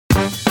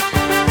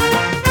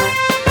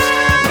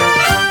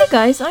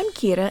guys, I'm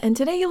Kira, and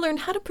today you'll learn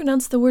how to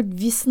pronounce the word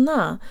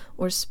весна,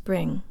 or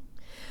spring.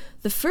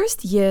 The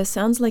first y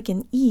sounds like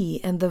an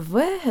E, and the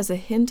v has a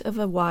hint of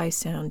a Y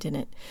sound in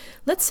it.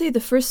 Let's say the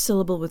first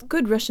syllable with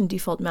good Russian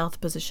default mouth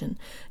position.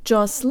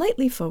 Jaw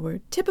slightly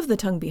forward, tip of the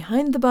tongue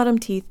behind the bottom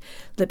teeth,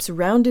 lips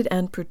rounded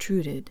and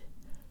protruded.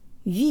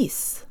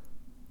 Vis.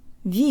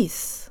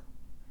 Vis.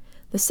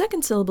 The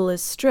second syllable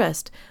is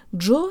stressed.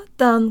 Jo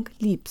tang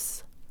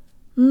lips.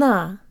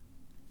 Na.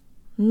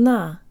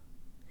 Na.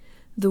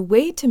 The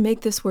way to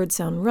make this word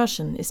sound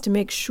Russian is to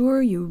make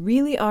sure you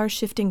really are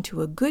shifting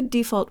to a good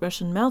default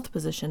Russian mouth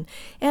position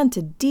and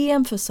to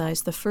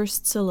de-emphasize the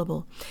first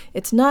syllable.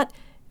 It's not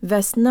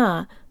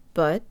весна,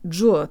 but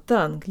jo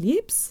tang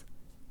lips.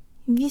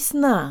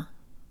 Весна.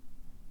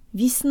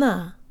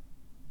 Весна.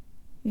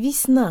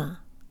 Весна.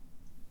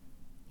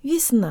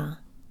 Весна.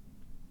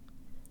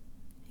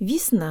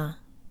 Весна.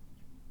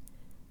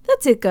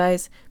 That's it,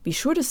 guys. Be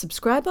sure to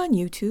subscribe on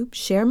YouTube,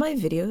 share my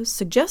videos,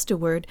 suggest a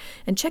word,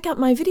 and check out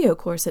my video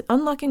course at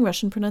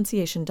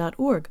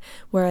unlockingrussianpronunciation.org,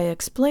 where I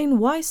explain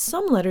why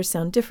some letters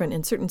sound different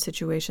in certain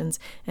situations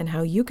and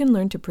how you can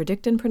learn to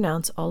predict and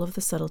pronounce all of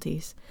the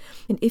subtleties.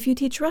 And if you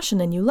teach Russian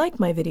and you like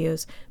my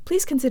videos,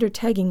 please consider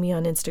tagging me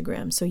on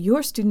Instagram so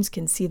your students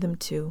can see them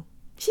too.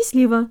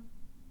 Счастливо!